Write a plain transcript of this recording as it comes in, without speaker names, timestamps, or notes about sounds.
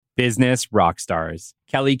Business rock stars.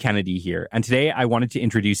 Kelly Kennedy here, and today I wanted to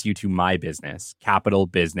introduce you to my business, Capital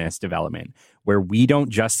Business Development, where we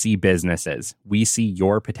don't just see businesses, we see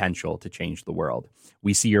your potential to change the world.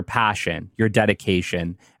 We see your passion, your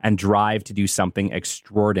dedication, and drive to do something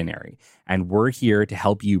extraordinary, and we're here to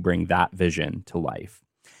help you bring that vision to life.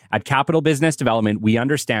 At Capital Business Development, we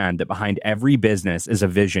understand that behind every business is a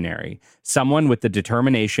visionary, someone with the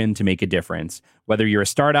determination to make a difference. Whether you're a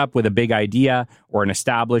startup with a big idea or an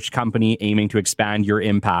established company aiming to expand your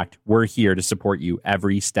impact, we're here to support you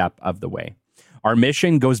every step of the way. Our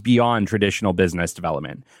mission goes beyond traditional business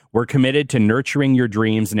development. We're committed to nurturing your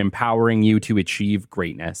dreams and empowering you to achieve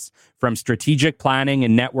greatness. From strategic planning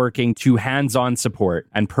and networking to hands-on support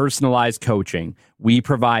and personalized coaching, we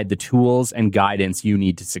provide the tools and guidance you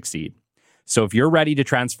need to succeed. So if you're ready to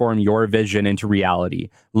transform your vision into reality,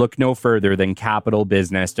 look no further than Capital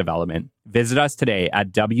Business Development. Visit us today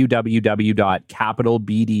at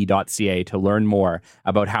www.capitalbd.ca to learn more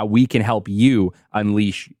about how we can help you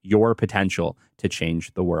unleash your potential to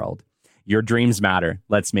change the world. Your dreams matter.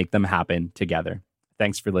 Let's make them happen together.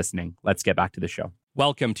 Thanks for listening. Let's get back to the show.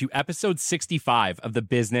 Welcome to episode 65 of the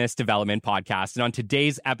Business Development Podcast. And on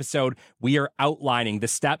today's episode, we are outlining the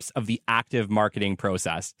steps of the active marketing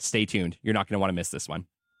process. Stay tuned. You're not going to want to miss this one.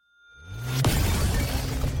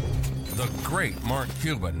 The great Mark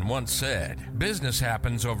Cuban once said, "Business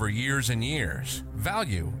happens over years and years.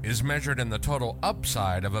 Value is measured in the total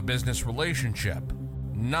upside of a business relationship,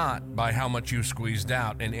 not by how much you squeezed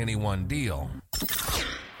out in any one deal."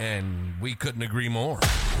 And we couldn't agree more.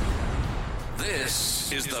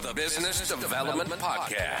 This is the Business Development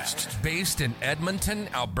Podcast, based in Edmonton,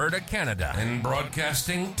 Alberta, Canada, and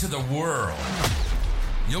broadcasting to the world.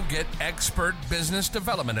 You'll get expert business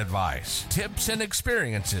development advice, tips and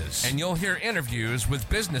experiences, and you'll hear interviews with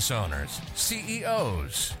business owners,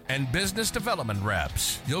 CEOs, and business development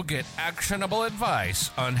reps. You'll get actionable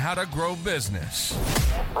advice on how to grow business.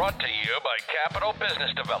 Brought to you by Capital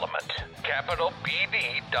Business Development,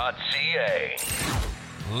 capitalbd.ca.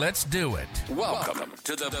 Let's do it. Welcome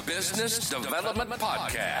to the Business Development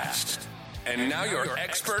Podcast. And now your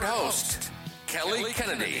expert host, Kelly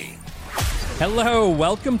Kennedy. Hello,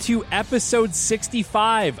 welcome to episode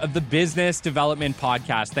 65 of the Business Development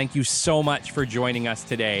Podcast. Thank you so much for joining us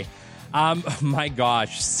today. My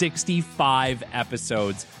gosh, 65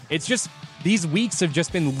 episodes. It's just, these weeks have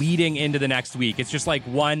just been leading into the next week. It's just like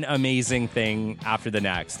one amazing thing after the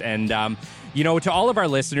next. And, to all of our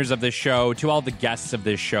listeners of this show, to all the guests of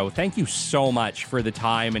this show, thank you so much for the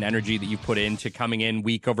time and energy that you put into coming in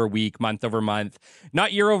week over week, month over month,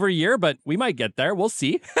 not year over year, but we might get there. We'll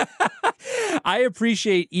see. I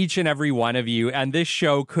appreciate each and every one of you, and this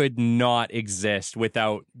show could not exist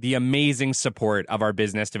without the amazing support of our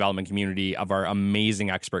business development community, of our amazing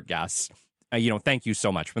expert guests. Thank you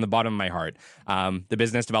so much from the bottom of my heart. The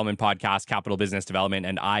Business Development Podcast, Capital Business Development,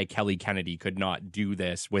 and I, Kelly Kennedy, could not do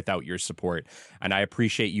this without your support, and I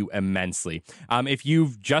appreciate you immensely. If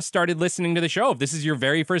you've just started listening to the show, if this is your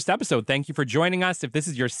very first episode, thank you for joining us. If this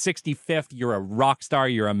is your 65th, you're a rock star.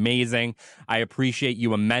 You're amazing. I appreciate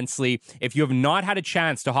you immensely. If you have not had a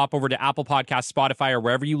chance to hop over to Apple Podcasts, Spotify, or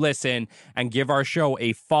wherever you listen and give our show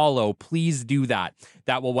a follow, please do that.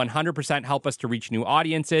 That will 100% help us to reach new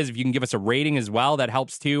audiences. If you can give us a rating as well, that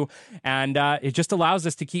helps too. And it just allows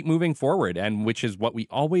us to keep moving forward, and which is what we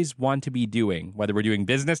always want to be doing. Whether we're doing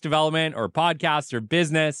business development or podcasts or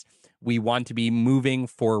business, we want to be moving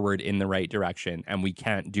forward in the right direction, and we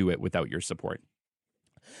can't do it without your support.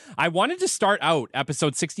 I wanted to start out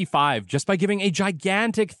episode 65 just by giving a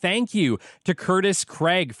gigantic thank you to Curtis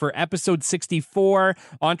Craig for episode 64.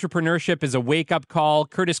 Entrepreneurship is a wake-up call.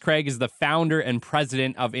 Curtis Craig is the founder and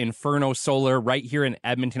president of Inferno Solar right here in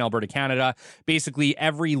Edmonton, Alberta, Canada. Basically,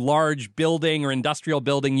 every large building or industrial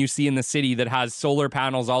building you see in the city that has solar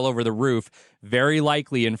panels all over the roof, very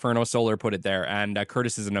likely Inferno Solar put it there. And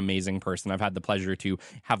Curtis is an amazing person. I've had the pleasure to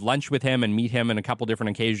have lunch with him and meet him on a couple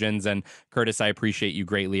different occasions. And Curtis, I appreciate you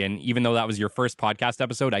greatly. And even though that was your first podcast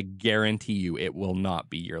episode, I guarantee you it will not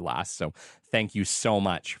be your last. So thank you so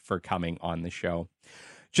much for coming on the show.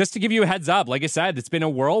 Just to give you a heads up, like I said, it's been a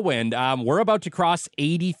whirlwind. We're about to cross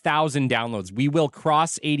 80,000 downloads. We will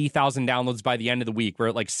cross 80,000 downloads by the end of the week. We're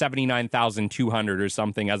at like 79,200 or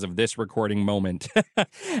something as of this recording moment.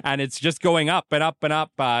 And it's just going up and up and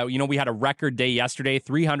up. We had a record day yesterday,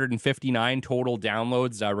 359 total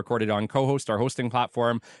downloads recorded on Co-Host, our hosting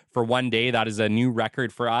platform, for one day. That is a new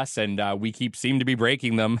record for us, and we seem to be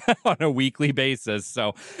breaking them on a weekly basis.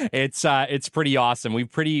 So it's pretty awesome.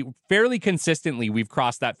 Fairly consistently, we've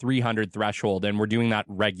crossed that 300 threshold, and we're doing that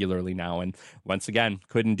regularly now. And once again,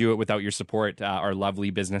 couldn't do it without your support, our lovely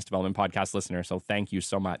Business Development Podcast listener. So thank you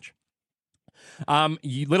so much.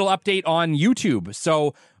 Little update on YouTube.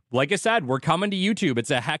 So like I said, we're coming to YouTube.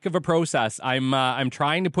 It's a heck of a process. I'm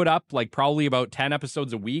trying to put up like probably about 10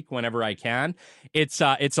 episodes a week whenever I can. It's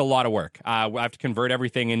a lot of work. I have to convert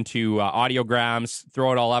everything into audiograms,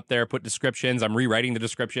 throw it all up there, put descriptions. I'm rewriting the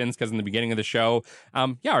descriptions because in the beginning of the show,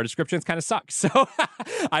 our descriptions kind of suck. So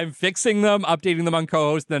I'm fixing them, updating them on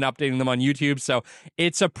co-host, then updating them on YouTube. So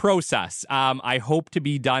it's a process. I hope to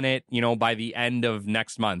be done it, by the end of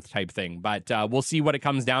next month type thing. But we'll see what it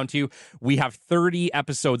comes down to. We have 30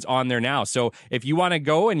 episodes on there now. So if you want to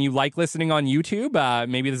go and you like listening on YouTube,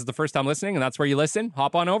 maybe this is the first time listening and that's where you listen,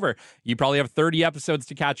 hop on over. You probably have 30 episodes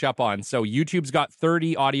to catch up on. So YouTube's got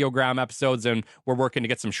 30 audiogram episodes, and we're working to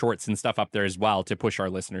get some shorts and stuff up there as well to push our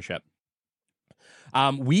listenership.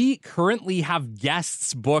 We currently have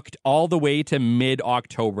guests booked all the way to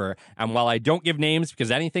mid-October. And while I don't give names because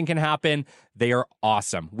anything can happen, they are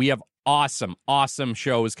awesome. We have awesome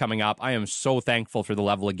shows coming up. I am so thankful for the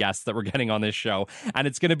level of guests that we're getting on this show, and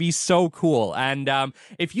it's going to be so cool. And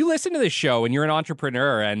if you listen to this show and you're an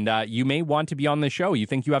entrepreneur and you may want to be on the show, you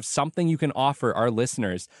think you have something you can offer our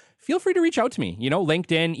listeners, feel free to reach out to me.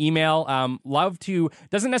 LinkedIn, email. Love to.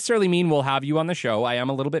 Doesn't necessarily mean we'll have you on the show. I am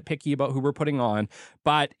a little bit picky about who we're putting on.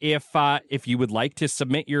 But if you would like to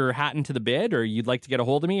submit your hat into the bid, or you'd like to get a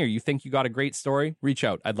hold of me, or you think you got a great story, reach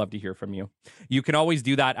out. I'd love to hear from you. You can always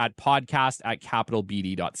do that at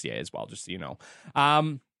podcast@capitalbd.ca as well, just so you know.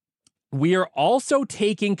 We are also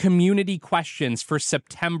taking community questions for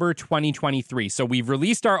September 2023. So we've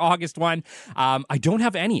released our August one. I don't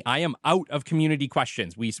have any. I am out of community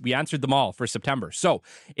questions. We answered them all for September. So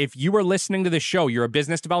if you are listening to this show, you're a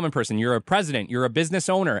business development person, you're a president, you're a business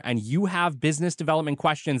owner, and you have business development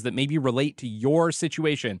questions that maybe relate to your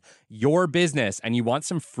situation, your business, and you want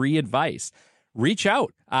some free advice, reach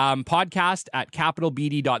out.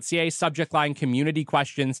 Podcast@capitalbd.ca, subject line community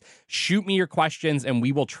questions. Shoot me your questions and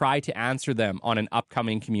we will try to answer them on an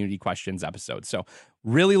upcoming community questions episode. So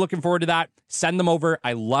really looking forward to that. Send them over.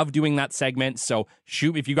 I love doing that segment. So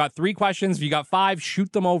shoot, if you got 3 questions, if you got 5,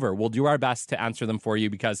 shoot them over. We'll do our best to answer them for you,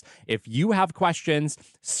 because if you have questions,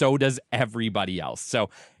 so does everybody else. So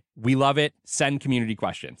we love it. Send community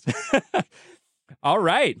questions. All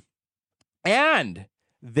right. And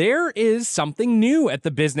there is something new at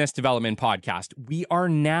the Business Development Podcast. We are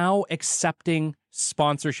now accepting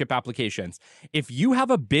sponsorship applications. If you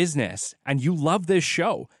have a business and you love this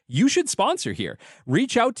show, you should sponsor here.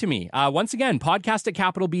 Reach out to me. Once again,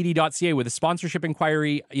 podcast@capitalbd.ca with a sponsorship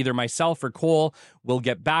inquiry. Either myself or Cole will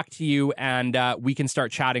get back to you, and we can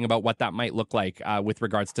start chatting about what that might look like with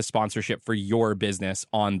regards to sponsorship for your business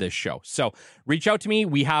on this show. So reach out to me.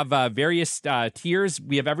 We have various tiers.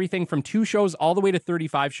 We have everything from 2 shows all the way to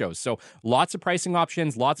 35 shows. So lots of pricing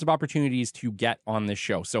options, lots of opportunities to get on this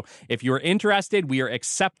show. So if you're interested, we are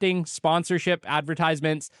accepting sponsorship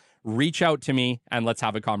advertisements. Reach out to me and let's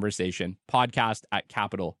have a conversation.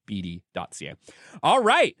 Podcast@capitalbd.ca. All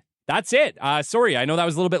right. That's it. Sorry, I know that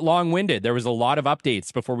was a little bit long-winded. There was a lot of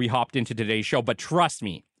updates before we hopped into today's show, but trust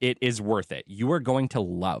me, it is worth it. You are going to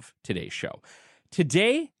love today's show.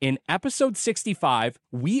 Today, in episode 65,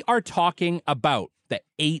 we are talking about the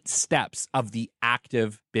 8 steps of the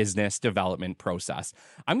active business development process.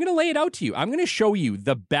 I'm going to lay it out to you. I'm going to show you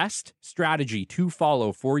the best strategy to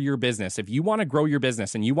follow for your business. If you want to grow your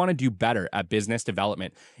business and you want to do better at business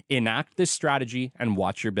development, enact this strategy and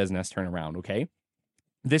watch your business turn around, okay?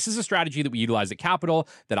 This is a strategy that we utilize at Capital,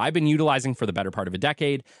 that I've been utilizing for the better part of a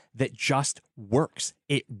decade, that just works.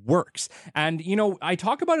 It works. And, I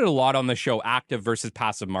talk about it a lot on the show, active versus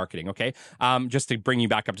passive marketing, okay? Just to bring you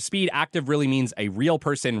back up to speed, active really means a real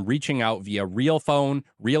person reaching out via real phone,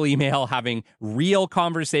 real email, having real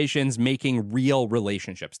conversations, making real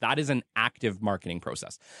relationships. That is an active marketing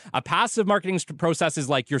process. A passive marketing process is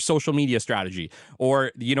like your social media strategy,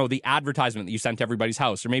 or, the advertisement that you sent to everybody's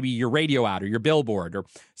house, or maybe your radio ad or your billboard, or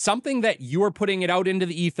something that you are putting it out into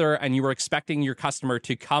the ether and you are expecting your customer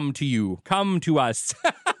to come to you, come to us.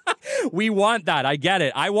 We want that. I get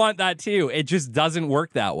it. I want that too. It just doesn't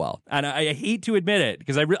work that well. And I hate to admit it,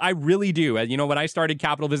 because I really do. When I started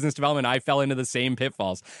Capital Business Development, I fell into the same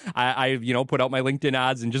pitfalls. I put out my LinkedIn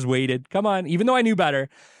ads and just waited. Come on, even though I knew better.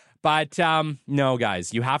 But no,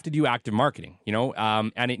 guys, you have to do active marketing,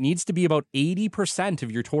 and it needs to be about 80%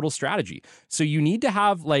 of your total strategy. So you need to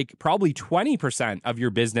have probably 20% of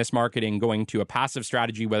your business marketing going to a passive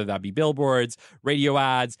strategy, whether that be billboards, radio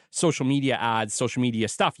ads, social media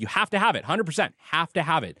stuff. You have to have it, 100%, have to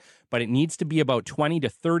have it. But it needs to be about 20 to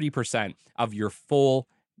 30% of your full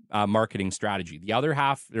marketing strategy. The other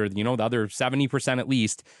half, or the other 70% at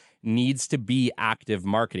least, needs to be active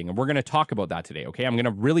marketing. And we're going to talk about that today, okay? I'm going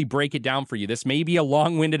to really break it down for you. This may be a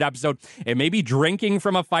long-winded episode. It may be drinking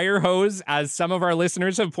from a fire hose, as some of our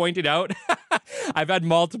listeners have pointed out. I've had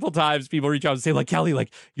multiple times people reach out and say, like, Kelly,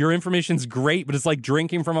 like, your information's great, but it's like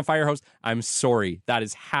drinking from a fire hose. I'm sorry. That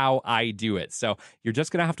is how I do it. So you're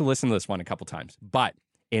just going to have to listen to this one a couple times. But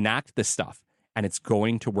enact this stuff, and it's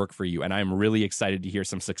going to work for you. And I'm really excited to hear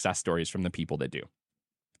some success stories from the people that do.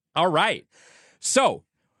 All right. So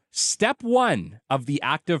step one of the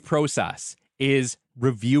active process is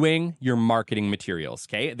reviewing your marketing materials,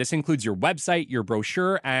 okay? This includes your website, your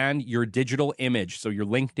brochure, and your digital image. So your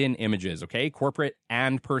LinkedIn images, okay? Corporate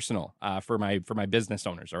and personal for my business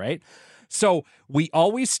owners, all right? So we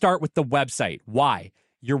always start with the website. Why?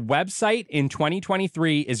 Your website in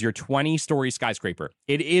 2023 is your 20-story skyscraper.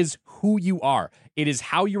 It is who you are. It is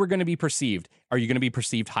how you are going to be perceived. Are you going to be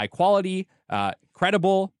perceived high quality,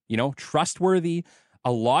 credible, trustworthy?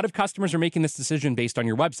 A lot of customers are making this decision based on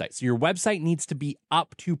your website. So your website needs to be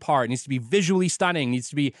up to par. It needs to be visually stunning, needs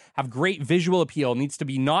to have great visual appeal, needs to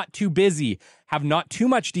be not too busy, have not too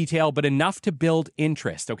much detail, but enough to build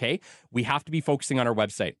interest, okay? We have to be focusing on our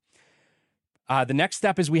website. The next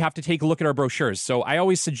step is we have to take a look at our brochures. So I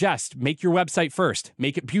always suggest make your website first,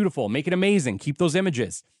 make it beautiful, make it amazing, keep those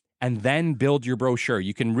images, and then build your brochure.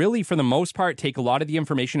 You can really, for the most part, take a lot of the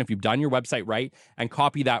information if you've done your website right and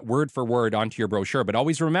copy that word for word onto your brochure. But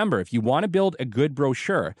always remember, if you want to build a good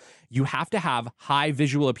brochure, you have to have high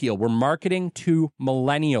visual appeal. We're marketing to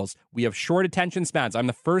millennials. We have short attention spans. I'm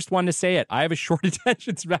the first one to say it. I have a short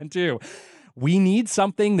attention span too. We need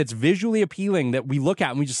something that's visually appealing that we look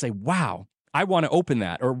at and we just say, wow, I want to open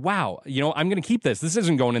that, or wow, I'm going to keep this. This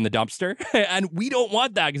isn't going in the dumpster. And we don't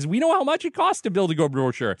want that because we know how much it costs to build a good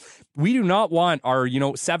brochure. We do not want our,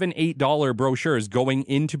 $7, $8 brochures going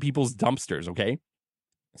into people's dumpsters, okay?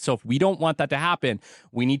 So if we don't want that to happen,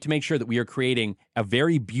 we need to make sure that we are creating a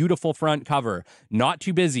very beautiful front cover, not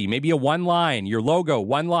too busy, maybe a one line, your logo,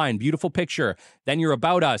 one line, beautiful picture, then your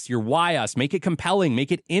about us, your why us, make it compelling,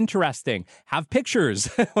 make it interesting, have pictures,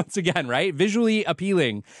 once again, right? Visually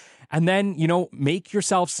appealing. And then, make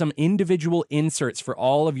yourself some individual inserts for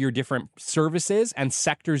all of your different services and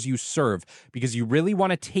sectors you serve, because you really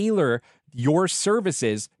want to tailor your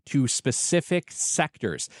services to specific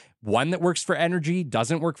sectors. One that works for energy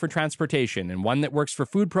doesn't work for transportation, and one that works for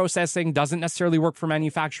food processing doesn't necessarily work for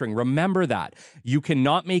manufacturing. Remember that. You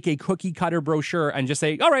cannot make a cookie cutter brochure and just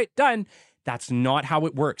say, all right, done. That's not how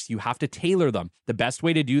it works. You have to tailor them. The best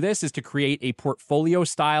way to do this is to create a portfolio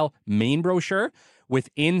style main brochure with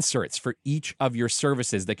inserts for each of your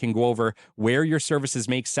services that can go over where your services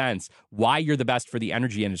make sense, why you're the best for the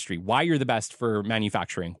energy industry, why you're the best for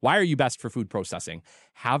manufacturing, why are you best for food processing.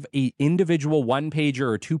 Have an individual one-pager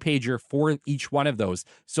or two-pager for each one of those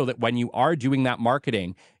so that when you are doing that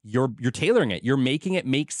marketing, you're tailoring it. You're making it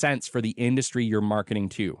make sense for the industry you're marketing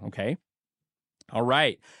to, okay? All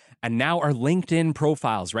right. And now our LinkedIn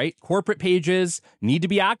profiles, right? Corporate pages need to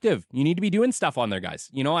be active. You need to be doing stuff on there,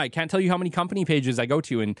 guys. I can't tell you how many company pages I go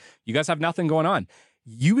to and you guys have nothing going on.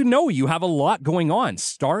 You have a lot going on.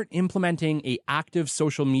 Start implementing a active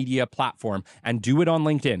social media platform and do it on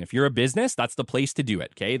LinkedIn. If you're a business, that's the place to do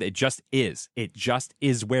it, okay? It just is. It just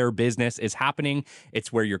is where business is happening.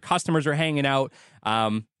 It's where your customers are hanging out.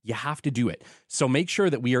 You have to do it. So make sure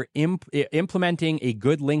that we are implementing a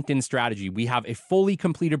good LinkedIn strategy. We have a fully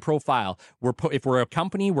completed profile. If we're a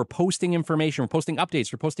company, we're posting information, we're posting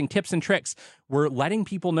updates, we're posting tips and tricks. We're letting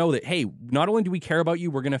people know that, hey, not only do we care about you,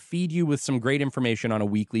 we're going to feed you with some great information on a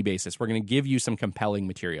weekly basis. We're going to give you some compelling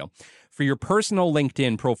material. For your personal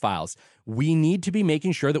LinkedIn profiles, we need to be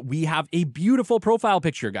making sure that we have a beautiful profile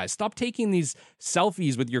picture, guys. Stop taking these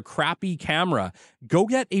selfies with your crappy camera. Go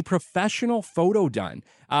get a professional photo done.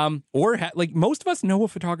 Most of us know a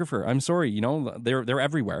photographer. I'm sorry, they're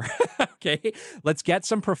everywhere. Okay, let's get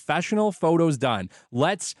some professional photos done.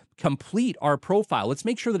 Let's complete our profile. Let's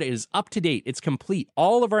make sure that it is up to date. It's complete.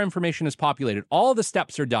 All of our information is populated. All the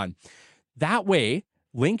steps are done. That way,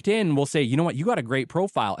 LinkedIn will say, you know what, you got a great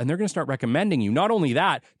profile, and they're going to start recommending you. Not only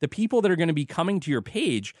that, the people that are going to be coming to your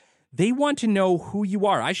page, they want to know who you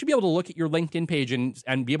are. I should be able to look at your LinkedIn page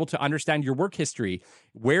and be able to understand your work history,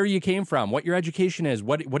 where you came from, what your education is,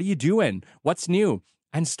 what are you doing, what's new,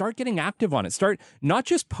 and start getting active on it. Start not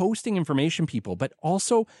just posting information, people, but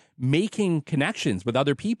also making connections with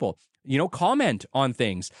other people. Comment on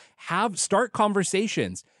things, start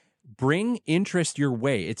conversations. Bring interest your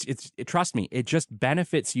way. Trust me, it just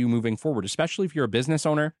benefits you moving forward, especially if you're a business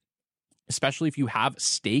owner, especially if you have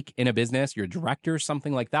stake in a business, you're a director,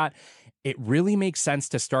 something like that. It really makes sense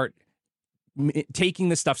to start taking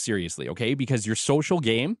this stuff seriously, okay? Because your social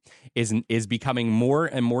game is becoming more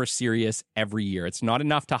and more serious every year. It's not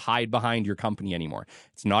enough to hide behind your company anymore.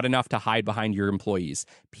 It's not enough to hide behind your employees.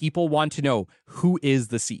 People want to know, who is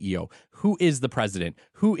the CEO? Who is the president?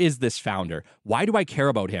 Who is this founder? Why do I care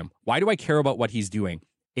about him? Why do I care about what he's doing?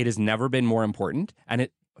 It has never been more important, and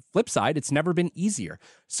flip side, it's never been easier.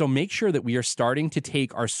 So make sure that we are starting to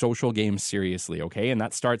take our social game seriously, okay? And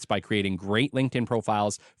that starts by creating great LinkedIn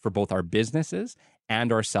profiles for both our businesses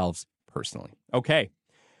and ourselves personally. Okay.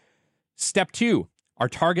 Step 2, our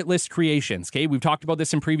target list creations, okay? We've talked about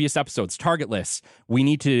this in previous episodes. Target lists. We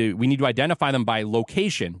need to identify them by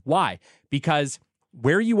location. Why? Because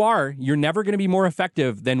where you are, you're never going to be more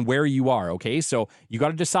effective than where you are, okay? So you got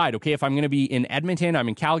to decide, okay, if I'm going to be in Edmonton, I'm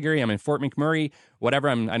in Calgary, I'm in Fort McMurray, whatever.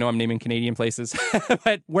 I know I'm naming Canadian places,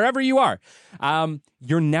 but wherever you are,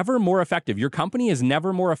 you're never more effective. Your company is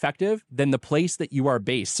never more effective than the place that you are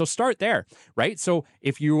based. So start there, right? So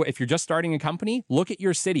if you're just starting a company, look at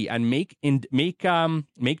your city and make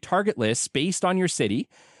target lists based on your city,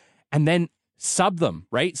 and then sub them,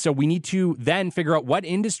 right? So we need to then figure out, what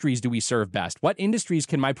industries do we serve best? What industries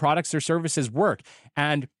can my products or services work?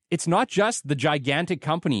 And it's not just the gigantic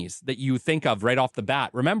companies that you think of right off the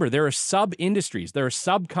bat. Remember, there are sub-industries, there are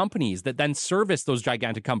sub-companies that then service those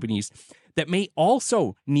gigantic companies that may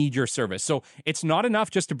also need your service. So it's not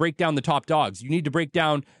enough just to break down the top dogs. You need to break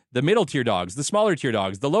down the middle tier dogs, the smaller tier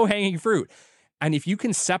dogs, the low-hanging fruit. And if you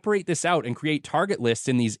can separate this out and create target lists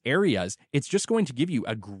in these areas, it's just going to give you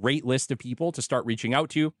a great list of people to start reaching out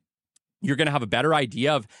to. You're going to have a better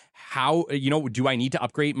idea of how, do I need to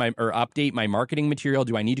update my marketing material?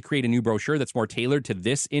 Do I need to create a new brochure that's more tailored to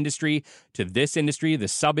this industry, the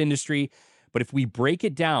sub-industry? But if we break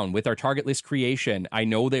it down with our target list creation, I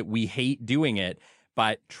know that we hate doing it,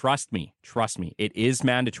 but trust me, it is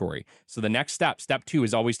mandatory. So the next step 2,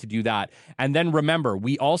 is always to do that. And then remember,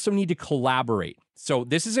 we also need to collaborate. So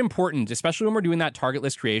this is important, especially when we're doing that target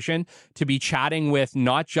list creation, to be chatting with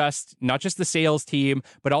not just the sales team,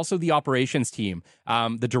 but also the operations team,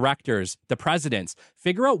 the directors, the presidents.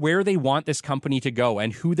 Figure out where they want this company to go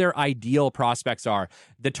and who their ideal prospects are.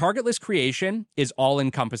 The target list creation is all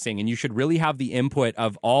encompassing, and you should really have the input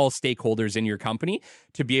of all stakeholders in your company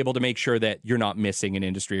to be able to make sure that you're not missing an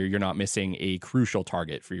industry or you're not missing a crucial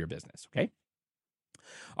target for your business. Okay.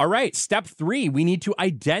 All right. Step 3, we need to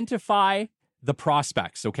identify the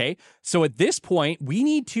prospects, okay? So at this point, we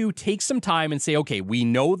need to take some time and say, okay, we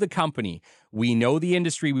know the company, we know the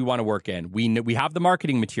industry we want to work in, we have the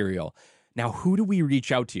marketing material. Now, who do we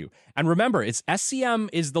reach out to? And remember, SCM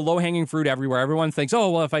is the low-hanging fruit everywhere. Everyone thinks,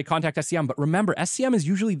 oh, well, if I contact SCM, but remember, SCM is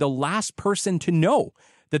usually the last person to know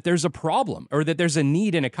that there's a problem or that there's a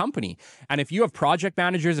need in a company. And if you have project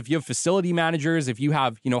managers, if you have facility managers, if you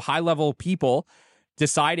have, high-level people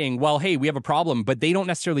deciding, well, hey, we have a problem, but they don't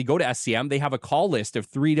necessarily go to SCM. They have a call list of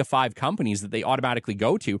 3 to 5 companies that they automatically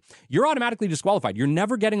go to. You're automatically disqualified. You're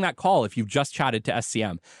never getting that call if you've just chatted to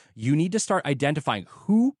SCM. You need to start identifying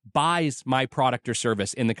who buys my product or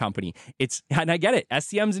service in the company. And I get it.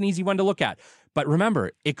 SCM's an easy one to look at. But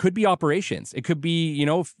remember, it could be operations. It could be,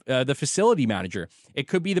 the facility manager. It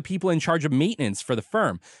could be the people in charge of maintenance for the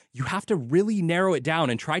firm. You have to really narrow it down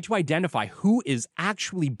and try to identify who is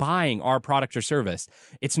actually buying our product or service.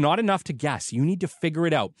 It's not enough to guess. You need to figure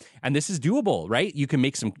it out. And this is doable, right? You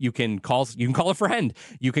can call a friend.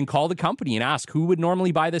 You can call the company and ask who would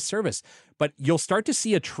normally buy this service. But you'll start to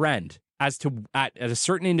see a trend as to at a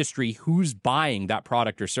certain industry who's buying that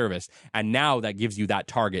product or service. And now that gives you that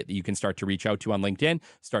target that you can start to reach out to on LinkedIn,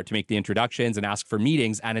 start to make the introductions and ask for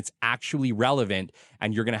meetings, and it's actually relevant,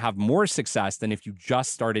 and you're going to have more success than if you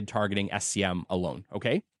just started targeting SCM alone,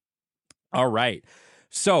 okay? All right.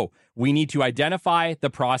 So we need to identify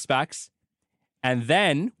the prospects, and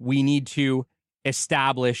then we need to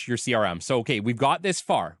establish your CRM. So, okay, we've got this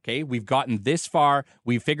far, okay? We've gotten this far.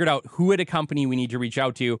 We've figured out who at a company we need to reach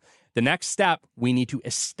out to. The next step, we need to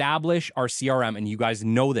establish our CRM. And you guys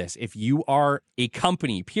know this. If you are a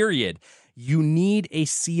company, period, you need a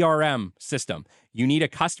CRM system. You need a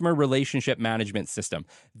customer relationship management system.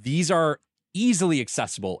 These are easily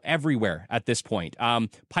accessible everywhere at this point.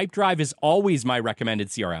 Pipedrive is always my recommended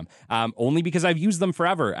CRM, only because I've used them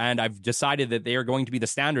forever and I've decided that they are going to be the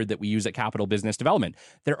standard that we use at Capital Business Development.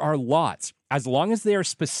 There are lots, as long as they are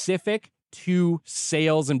specific to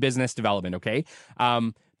sales and business development, okay?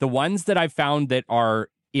 The ones that I've found that are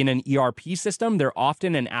in an ERP system, they're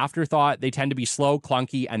often an afterthought. They tend to be slow,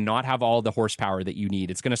 clunky, and not have all the horsepower that you need.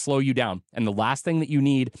 It's going to slow you down. And the last thing that you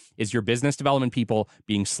need is your business development people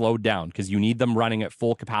being slowed down, because you need them running at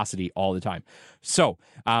full capacity all the time. So,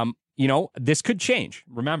 this could change.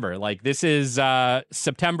 Remember, like this is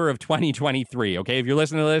September of 2023. Okay. If you're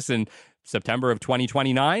listening to this in September of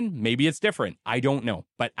 2029, maybe it's different. I don't know.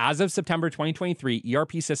 But as of September 2023,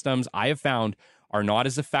 ERP systems I have found are not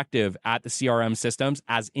as effective at the CRM systems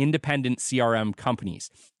as independent CRM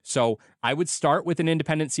companies. So I would start with an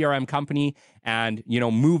independent CRM company and,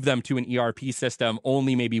 move them to an ERP system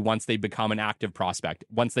only maybe once they become an active prospect,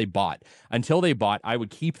 once they bought. Until they bought, I would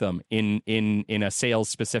keep them in a sales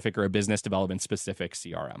specific or a business development specific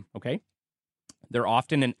CRM. Okay. They're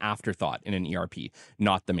often an afterthought in an ERP,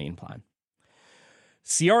 not the main plan.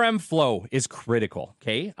 CRM flow is critical.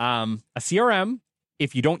 Okay. A CRM,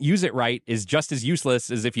 if you don't use it right, is just as useless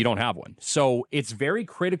as if you don't have one. So it's very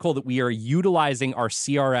critical that we are utilizing our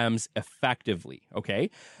CRMs effectively, okay?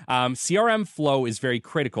 CRM flow is very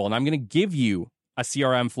critical, and I'm going to give you a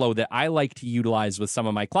CRM flow that I like to utilize with some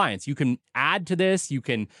of my clients. You can add to this, you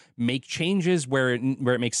can make changes where it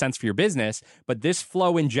makes sense for your business, but this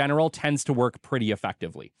flow in general tends to work pretty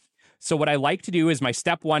effectively. So what I like to do is my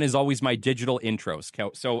step one is always my digital intros.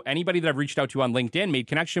 So anybody that I've reached out to on LinkedIn, made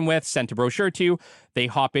connection with, sent a brochure to, they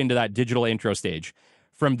hop into that digital intro stage.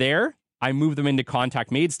 From there, I move them into contact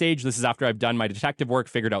made stage. This is after I've done my detective work,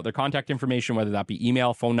 figured out their contact information, whether that be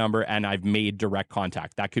email, phone number, and I've made direct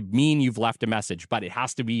contact. That could mean you've left a message, but it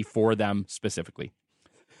has to be for them specifically.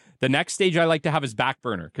 The next stage I like to have is back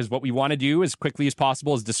burner, because what we want to do as quickly as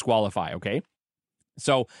possible is disqualify, okay?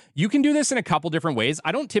 So you can do this in a couple different ways.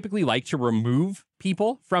 I don't typically like to remove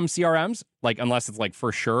people from CRMs, unless it's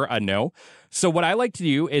for sure a no. So what I like to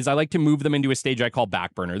do is I like to move them into a stage I call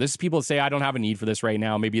back burner. This is people that say, I don't have a need for this right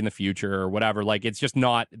now, maybe in the future or whatever. It's just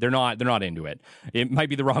not, they're not into it. It might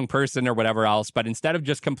be the wrong person or whatever else. But instead of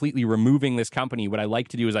just completely removing this company, what I like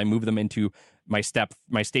to do is I move them into my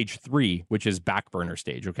stage 3, which is back burner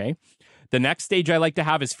stage. Okay. The next stage I like to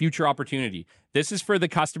have is future opportunity. This is for the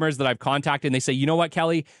customers that I've contacted and they say, you know what,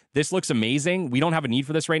 Kelly, this looks amazing. We don't have a need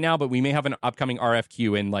for this right now, but we may have an upcoming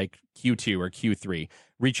RFQ in Q2 or Q3.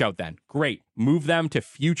 Reach out then. Great. Move them to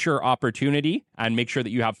future opportunity and make sure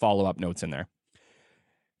that you have follow-up notes in there.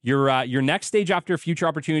 Your next stage after future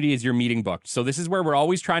opportunity is your meeting booked. So this is where we're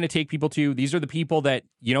always trying to take people to. These are the people that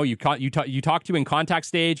you talk to in contact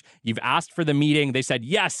stage. You've asked for the meeting. They said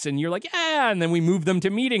yes, and you're like, yeah, and then we move them to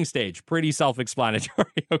meeting stage. Pretty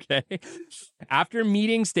self-explanatory, okay? After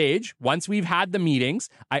meeting stage, once we've had the meetings,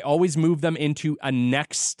 I always move them into a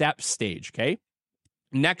next step stage, okay?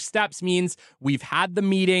 Next steps means we've had the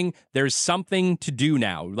meeting. There's something to do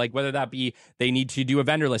now, whether that be they need to do a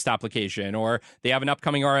vendor list application or they have an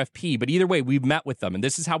upcoming RFP. But either way, we've met with them. And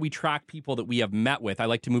this is how we track people that we have met with. I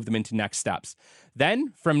like to move them into next steps.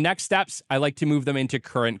 Then from next steps, I like to move them into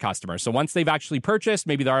current customers. So once they've actually purchased,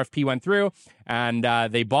 maybe the RFP went through and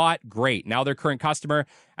they bought, great. Now they're current customer.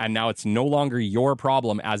 And now it's no longer your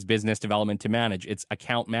problem as business development to manage. It's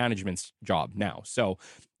account management's job now. So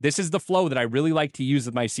this is the flow that I really like to use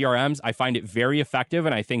with my CRMs. I find it very effective,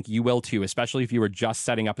 and I think you will too, especially if you were just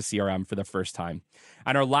setting up a CRM for the first time.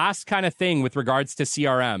 And our last kind of thing with regards to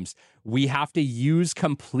CRMs, we have to use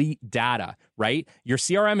complete data, right? Your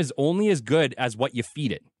CRM is only as good as what you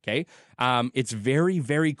feed it, okay? It's very,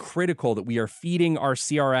 very critical that we are feeding our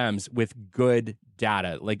CRMs with good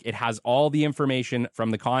data. It has all the information from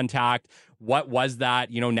the contact. What was that?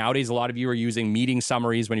 Nowadays, a lot of you are using meeting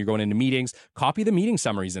summaries when you're going into meetings. Copy the meeting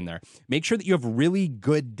summaries in there. Make sure that you have really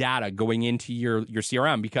good data going into your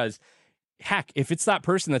CRM because, heck, if it's that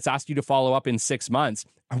person that's asked you to follow up in 6 months,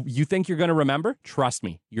 you think you're going to remember? Trust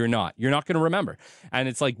me, you're not. You're not going to remember. And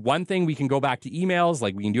it's one thing, we can go back to emails,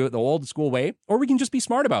 we can do it the old school way, or we can just be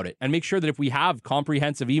smart about it and make sure that if we have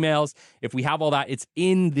comprehensive emails, if we have all that, it's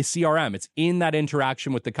in the CRM, it's in that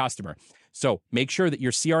interaction with the customer. So make sure that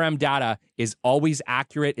your CRM data is always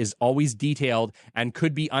accurate, is always detailed, and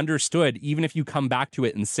could be understood even if you come back to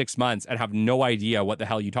it in 6 months and have no idea what the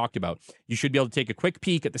hell you talked about. You should be able to take a quick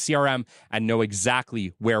peek at the CRM and know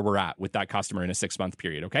exactly where we're at with that customer in a 6-month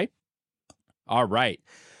period, okay? All right.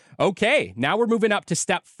 Okay, now we're moving up to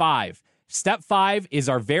step 5. Step 5 is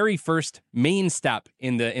our very first main step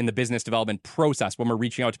in the business development process when we're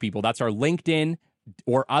reaching out to people. That's our LinkedIn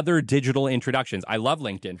or other digital introductions. I love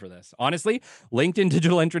LinkedIn for this. Honestly, LinkedIn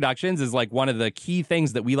digital introductions is one of the key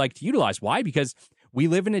things that we like to utilize. Why? Because we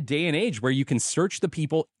live in a day and age where you can search the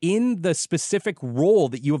people in the specific role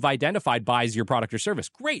that you have identified buys your product or service.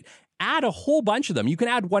 Great. Add a whole bunch of them. You can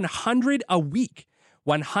add 100 a week.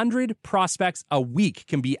 100 prospects a week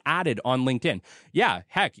can be added on LinkedIn. Yeah,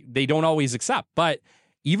 heck, they don't always accept, but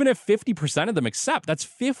even if 50% of them accept, that's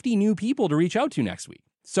 50 new people to reach out to next week.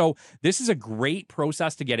 So this is a great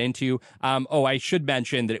process to get into. I should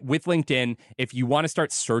mention that with LinkedIn, if you want to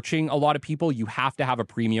start searching a lot of people, you have to have a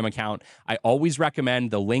premium account. I always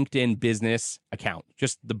recommend the LinkedIn business account,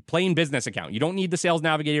 just the plain business account. You don't need the sales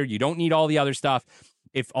navigator. You don't need all the other stuff.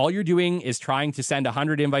 If all you're doing is trying to send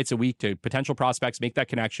 100 invites a week to potential prospects, make that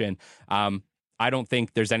connection, I don't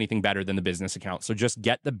think there's anything better than the business account. So just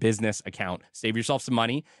get the business account, save yourself some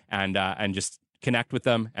money, and just connect with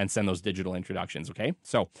them and send those digital introductions, okay?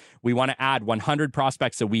 So we want to add 100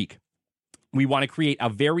 prospects a week. We want to create a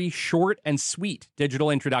very short and sweet digital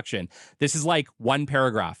introduction. This is like one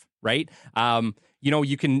paragraph, right?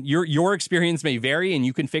 You can your experience may vary and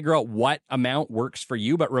you can figure out what amount works for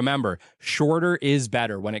you. But remember, shorter is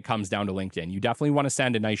better when it comes down to LinkedIn. You definitely want to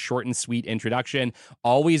send a nice short and sweet introduction.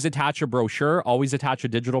 Always attach a brochure, always attach a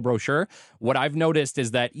digital brochure. What I've noticed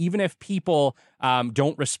is that even if people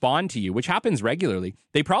don't respond to you, which happens regularly,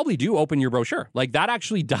 they probably do open your brochure. Like that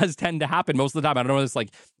actually does tend to happen most of the time. I don't know, it's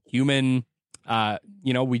like human...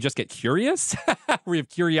 we just get curious. We have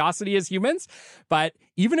curiosity as humans. But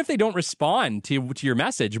even if they don't respond to your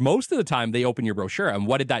message, most of the time they open your brochure. And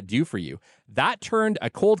what did that do for you? That turned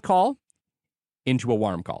a cold call into a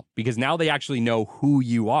warm call because now they actually know who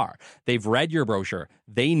you are. They've read your brochure.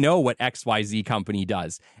 They know what XYZ company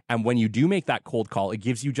does. And when you do make that cold call, it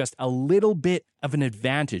gives you just a little bit of an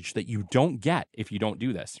advantage that you don't get if you don't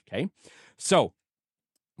do this. Okay. So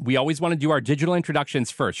we always want to do our digital introductions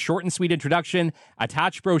first. Short and sweet introduction,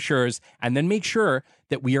 attach brochures, and then make sure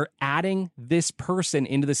that we are adding this person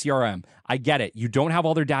into the CRM. I get it. You don't have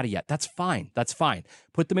all their data yet. That's fine. That's fine.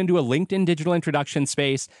 Put them into a LinkedIn digital introduction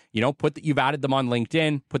space. Put that you've added them on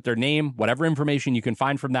LinkedIn, put their name, whatever information you can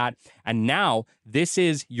find from that. And now this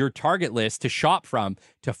is your target list to shop from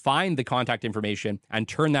to find the contact information and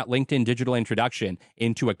turn that LinkedIn digital introduction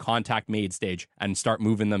into a contact made stage and start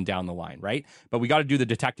moving them down the line, right? But we got to do the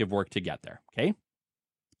detective work to get there, okay?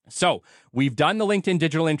 So we've done the LinkedIn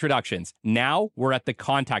digital introductions. Now we're at the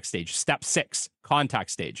contact stage. Step 6, contact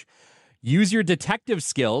stage. Use your detective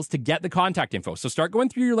skills to get the contact info. So start going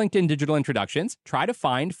through your LinkedIn digital introductions. Try to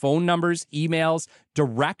find phone numbers, emails,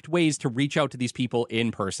 direct ways to reach out to these people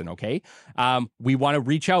in person, okay? We want to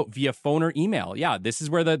reach out via phone or email. Yeah, this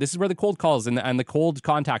is where the cold calls and the cold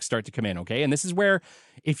contacts start to come in, okay? And this is where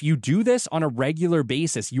if you do this on a regular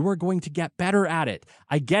basis, you are going to get better at it.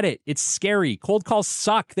 I get it. It's scary. Cold calls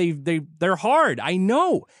suck. They're hard. I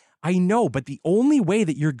know, but the only way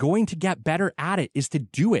that you're going to get better at it is to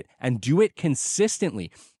do it and do it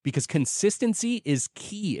consistently because consistency is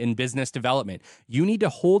key in business development. You need to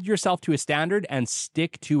hold yourself to a standard and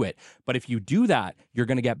stick to it. But if you do that, you're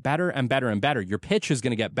going to get better and better and better. Your pitch is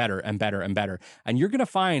going to get better and better and better. And you're going to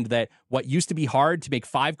find that what used to be hard to make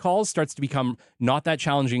 5 calls starts to become not that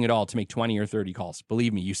challenging at all to make 20 or 30 calls.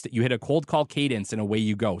 Believe me, you hit a cold call cadence and away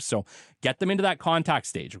you go. So get them into that contact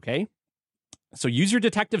stage, okay? So use your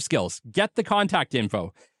detective skills, get the contact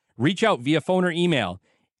info, reach out via phone or email,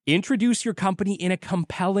 introduce your company in a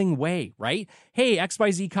compelling way, right? Hey,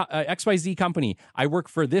 XYZ company, I work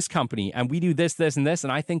for this company and we do this, this, and this,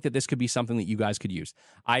 and I think that this could be something that you guys could use.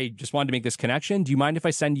 I just wanted to make this connection. Do you mind if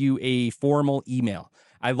I send you a formal email?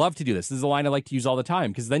 I love to do this. This is a line I like to use all the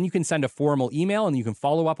time because then you can send a formal email and you can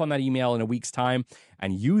follow up on that email in a week's time.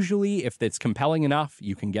 And usually if it's compelling enough,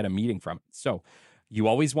 you can get a meeting from it. So you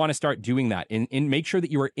always want to start doing that and make sure that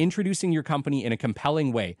you are introducing your company in a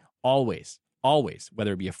compelling way. Always,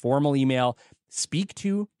 whether it be a formal email, speak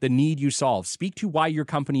to the need you solve, speak to why your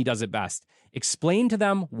company does it best. Explain to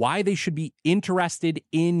them why they should be interested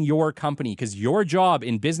in your company because your job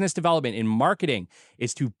in business development, in marketing,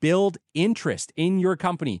 is to build interest in your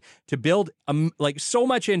company, to build so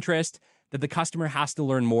much interest that the customer has to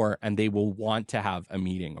learn more and they will want to have a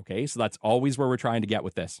meeting, okay? So that's always where we're trying to get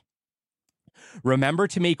with this. Remember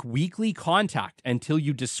to make weekly contact until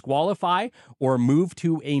you disqualify or move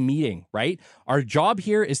to a meeting, right? Our job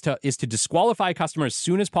here is to disqualify customers as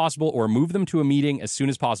soon as possible or move them to a meeting as soon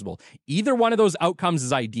as possible. Either one of those outcomes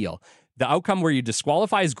is ideal. The outcome where you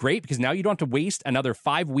disqualify is great because now you don't have to waste another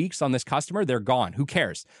 5 weeks on this customer. They're gone. Who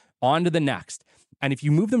cares? On to the next. And if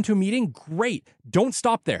you move them to a meeting, great. Don't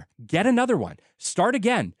stop there. Get another one. Start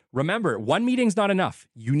again. Remember, one meeting's not enough.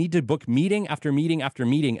 You need to book meeting after meeting after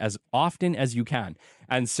meeting as often as you can.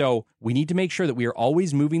 And so we need to make sure that we are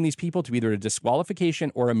always moving these people to either a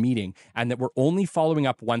disqualification or a meeting and that we're only following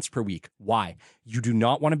up once per week. Why? You do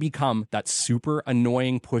not want to become that super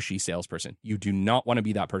annoying, pushy salesperson. You do not want to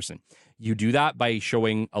be that person. You do that by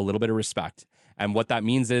showing a little bit of respect. And what that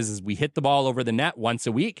means is we hit the ball over the net once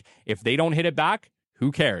a week. If they don't hit it back,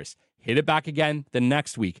 who cares? Hit it back again the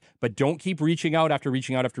next week, but don't keep reaching out after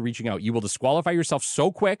reaching out after reaching out. You will disqualify yourself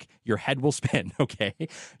so quick, your head will spin, okay?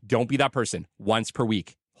 Don't be that person. Once per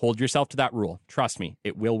week. Hold yourself to that rule. Trust me,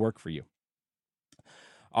 it will work for you.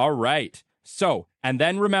 All right. So, and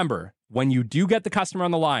then remember, when you do get the customer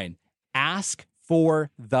on the line, ask for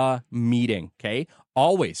the meeting, okay?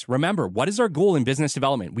 Always remember, what is our goal in business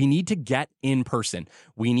development? We need to get in person.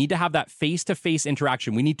 We need to have that face-to-face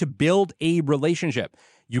interaction. We need to build a relationship.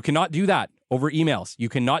 You cannot do that over emails. You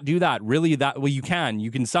cannot do that. Really, you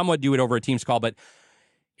can somewhat do it over a Teams call, but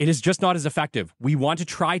it is just not as effective. We want to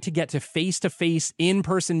try to get to face-to-face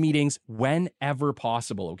in-person meetings whenever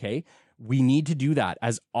possible, okay? We need to do that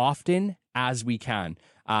as often as we can.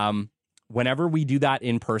 Whenever we do that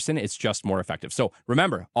in person, it's just more effective. So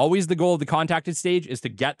remember, always the goal of the contacted stage is to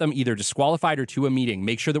get them either disqualified or to a meeting.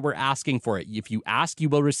 Make sure that we're asking for it. If you ask, you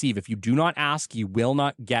will receive. If you do not ask, you will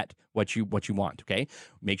not get what you want, okay?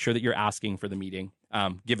 Make sure that you're asking for the meeting.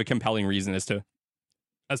 Give a compelling reason as to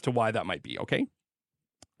why that might be, okay?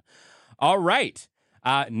 All right.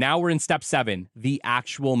 Now we're in step 7, the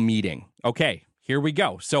actual meeting. Okay, here we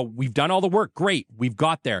go. So we've done all the work. Great. We've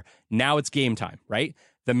got there. Now it's game time, right?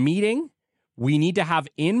 The meeting, we need to have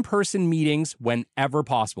in-person meetings whenever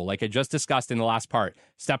possible, like I just discussed in the last part.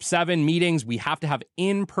 Step 7, meetings, we have to have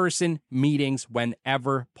in-person meetings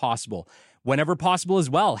whenever possible. Whenever possible as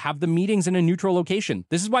well, have the meetings in a neutral location.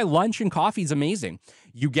 This is why lunch and coffee is amazing.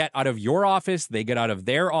 You get out of your office, they get out of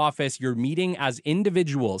their office, you're meeting as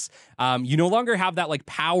individuals. You no longer have that like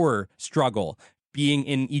power struggle being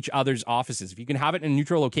in each other's offices. If you can have it in a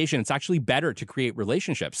neutral location, it's actually better to create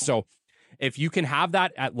relationships. So if you can have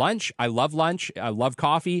that at lunch, I love lunch, I love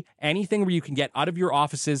coffee, anything where you can get out of your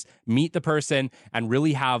offices, meet the person, and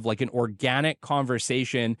really have like an organic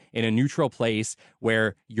conversation in a neutral place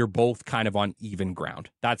where you're both kind of on even ground.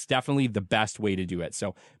 That's definitely the best way to do it.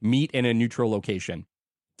 So meet in a neutral location.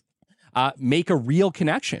 Make a real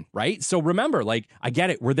connection, right? So remember, like, I get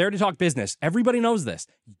it. We're there to talk business. Everybody knows this.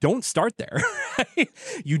 Don't start there. Right?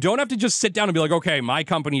 You don't have to just sit down and be like, okay, my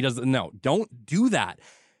company doesn't. No, don't do that.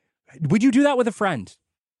 Would you do that with a friend?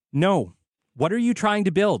 No. What are you trying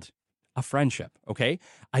to build? A friendship, okay?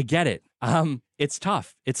 I get it. It's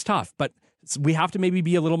tough. But we have to maybe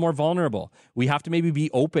be a little more vulnerable. We have to maybe be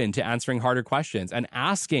open to answering harder questions and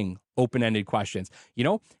asking open-ended questions. You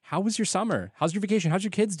know, how was your summer? How's your vacation? How's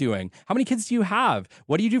your kids doing? How many kids do you have?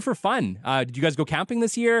 What do you do for fun? Did you guys go camping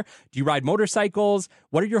this year? Do you ride motorcycles?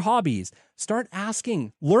 What are your hobbies? Start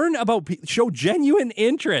asking. Learn about, show genuine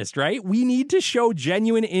interest, right? We need to show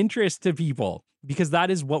genuine interest to people because that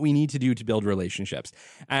is what we need to do to build relationships.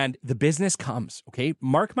 And the business comes, okay?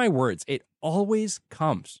 Mark my words, it always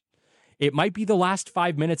comes. It might be the last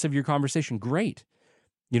 5 minutes of your conversation. Great.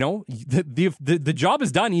 You know, the job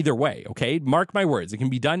is done either way, okay? Mark my words. It can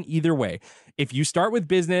be done either way. If you start with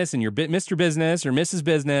business and you're Mr. Business or Mrs.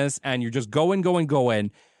 Business and you're just going,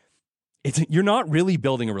 you're not really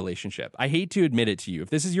building a relationship. I hate to admit it to you.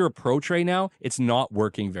 If this is your approach right now, it's not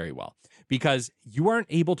working very well because you aren't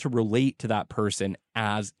able to relate to that person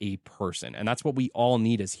as a person. And that's what we all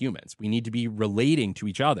need as humans. We need to be relating to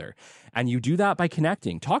each other. And you do that by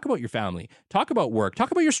connecting. Talk about your family. Talk about work.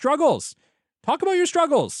 Talk about your struggles. Talk about your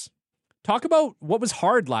struggles. Talk about what was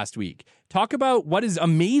hard last week. Talk about what is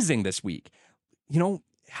amazing this week. You know,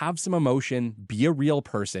 have some emotion, be a real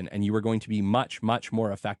person, and you are going to be much, much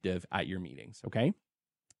more effective at your meetings, okay?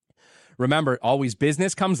 Remember, always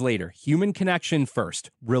business comes later. Human connection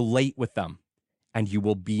first. Relate with them, and you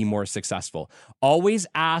will be more successful. Always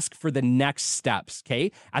ask for the next steps,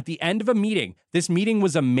 okay? At the end of a meeting, this meeting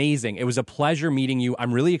was amazing. It was a pleasure meeting you.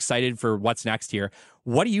 I'm really excited for what's next here.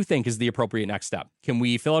 What do you think is the appropriate next step? Can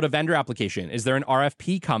we fill out a vendor application? Is there an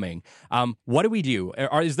RFP coming? What do we do?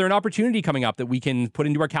 Is there an opportunity coming up that we can put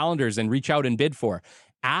into our calendars and reach out and bid for?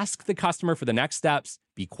 Ask the customer for the next steps.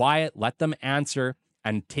 Be quiet. Let them answer.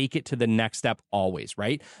 And take it to the next step always,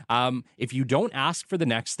 right? If you don't ask for the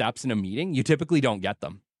next steps in a meeting, you typically don't get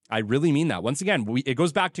them. I really mean that. Once again, it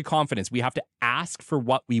goes back to confidence. We have to ask for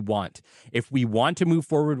what we want. If we want to move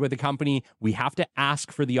forward with a company, we have to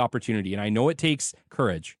ask for the opportunity. And I know it takes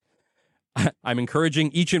courage. I'm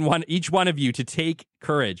encouraging each one of you to take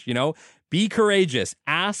courage, you know? Be courageous.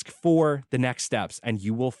 Ask for the next steps and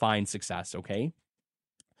you will find success, okay?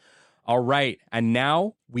 All right, and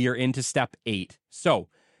now we are into step 8. So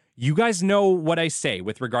you guys know what I say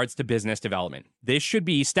with regards to business development. This should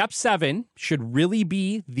be, step 7 should really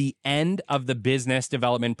be the end of the business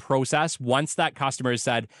development process once that customer has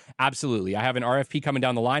said, absolutely, I have an RFP coming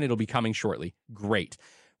down the line, it'll be coming shortly. Great.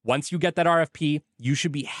 Once you get that RFP, you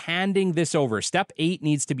should be handing this over. Step 8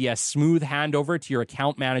 needs to be a smooth handover to your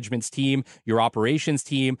account management team, your operations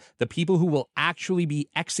team, the people who will actually be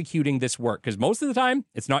executing this work. Because most of the time,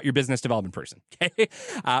 it's not your business development person, okay?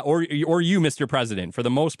 Or you, Mr. President. For the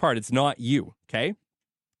most part, it's not you, okay?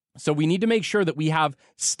 So we need to make sure that we have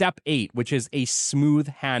step 8, which is a smooth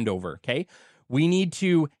handover, okay? We need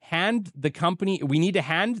to hand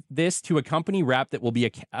this to a company rep that will be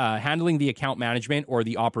handling the account management or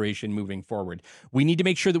the operation moving forward. We need to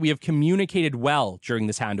make sure that we have communicated well during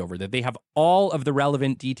this handover, that they have all of the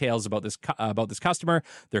relevant details about this customer,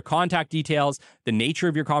 their contact details, the nature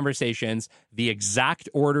of your conversations, the exact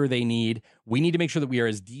order they need. We need to make sure that we are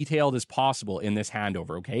as detailed as possible in this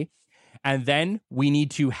handover, okay? And then we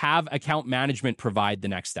need to have account management provide the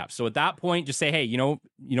next step. So at that point, just say, hey,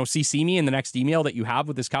 CC me in the next email that you have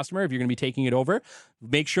with this customer. If you're going to be taking it over,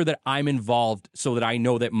 make sure that I'm involved so that I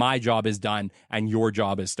know that my job is done and your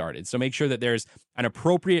job is started. So make sure that there's an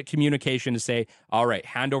appropriate communication to say, all right,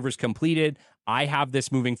 handover's completed. I have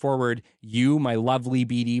this moving forward. You, my lovely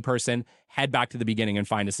BD person, head back to the beginning and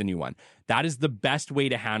find us a new one. That is the best way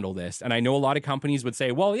to handle this. And I know a lot of companies would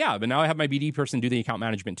say, well, yeah, but now I have my BD person do the account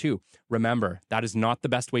management too. Remember, that is not the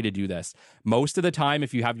best way to do this. Most of the time,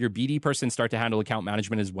 if you have your BD person start to handle account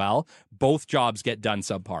management as well, both jobs get done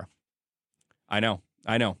subpar. I know.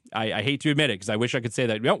 I hate to admit it because I wish I could say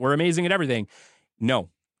that, we're amazing at everything. No.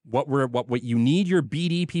 What you need your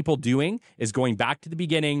BD people doing is going back to the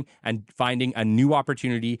beginning and finding a new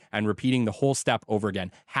opportunity and repeating the whole step over again.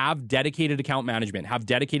 Have dedicated account management, have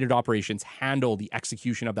dedicated operations handle the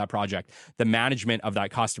execution of that project, the management of that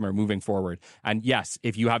customer moving forward. And yes,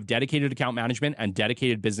 if you have dedicated account management and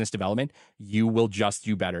dedicated business development, you will just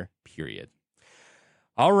do better, period.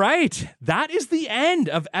 All right, that is the end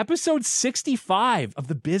of episode 65 of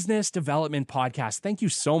the Business Development Podcast. Thank you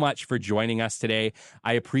so much for joining us today.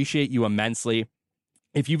 I appreciate you immensely.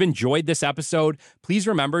 If you've enjoyed this episode, please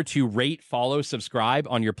remember to rate, follow, subscribe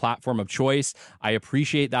on your platform of choice. I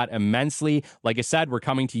appreciate that immensely. Like I said, we're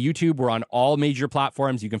coming to YouTube. We're on all major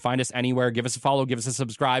platforms. You can find us anywhere. Give us a follow, give us a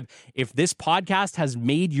subscribe. If this podcast has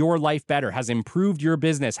made your life better, has improved your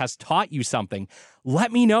business, has taught you something,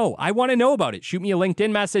 let me know. I want to know about it. Shoot me a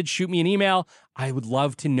LinkedIn message, shoot me an email. I would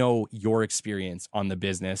love to know your experience on the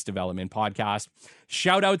Business Development Podcast.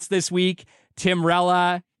 Shout outs this week, Tim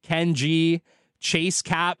Rella, Ken G, Chase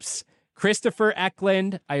Caps, Christopher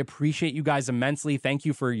Eklund. I appreciate you guys immensely. Thank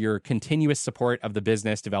you for your continuous support of the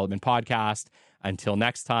Business Development Podcast. Until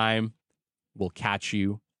next time, we'll catch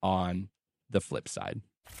you on the flip side.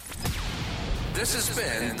 This has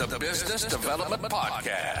been the Business Development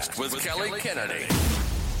Podcast with Kelly Kennedy.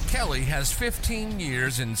 Kelly has 15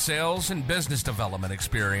 years in sales and business development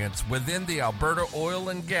experience within the Alberta oil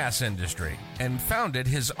and gas industry and founded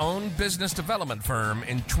his own business development firm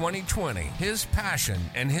in 2020. His passion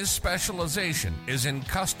and his specialization is in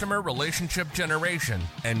customer relationship generation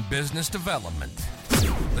and business development.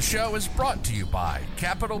 The show is brought to you by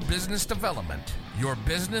Capital Business Development, your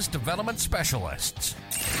business development specialists.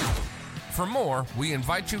 For more, we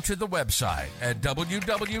invite you to the website at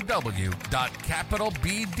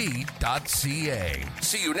www.capitalbd.ca.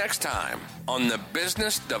 See you next time on the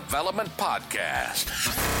Business Development Podcast.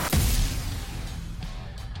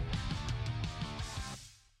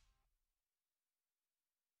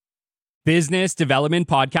 Business Development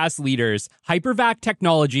Podcast leaders, Hypervac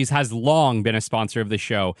Technologies has long been a sponsor of the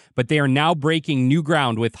show, but they are now breaking new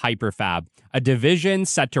ground with Hyperfab, a division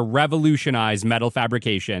set to revolutionize metal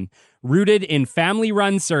fabrication. Rooted in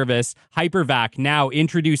family-run service, Hypervac now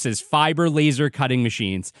introduces fiber laser cutting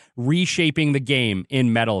machines, reshaping the game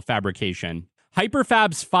in metal fabrication.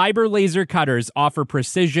 Hyperfab's fiber laser cutters offer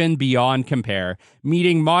precision beyond compare,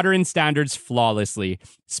 meeting modern standards flawlessly.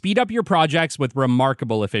 Speed up your projects with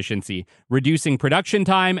remarkable efficiency, reducing production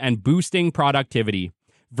time and boosting productivity.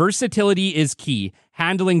 Versatility is key,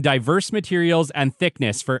 handling diverse materials and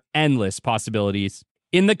thickness for endless possibilities.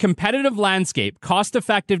 In the competitive landscape,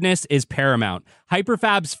 cost-effectiveness is paramount.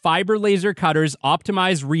 Hyperfab's fiber laser cutters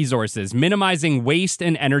optimize resources, minimizing waste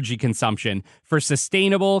and energy consumption for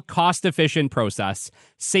sustainable, cost-efficient process.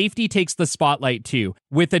 Safety takes the spotlight too,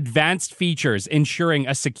 with advanced features ensuring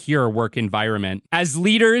a secure work environment. As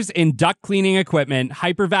leaders in duct cleaning equipment,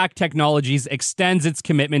 Hypervac Technologies extends its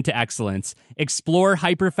commitment to excellence. Explore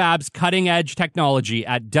Hyperfab's cutting-edge technology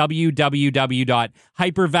at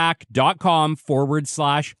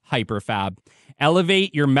www.hypervac.com/Hyperfab.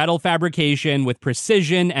 Elevate your metal fabrication with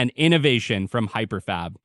precision and innovation from Hyperfab.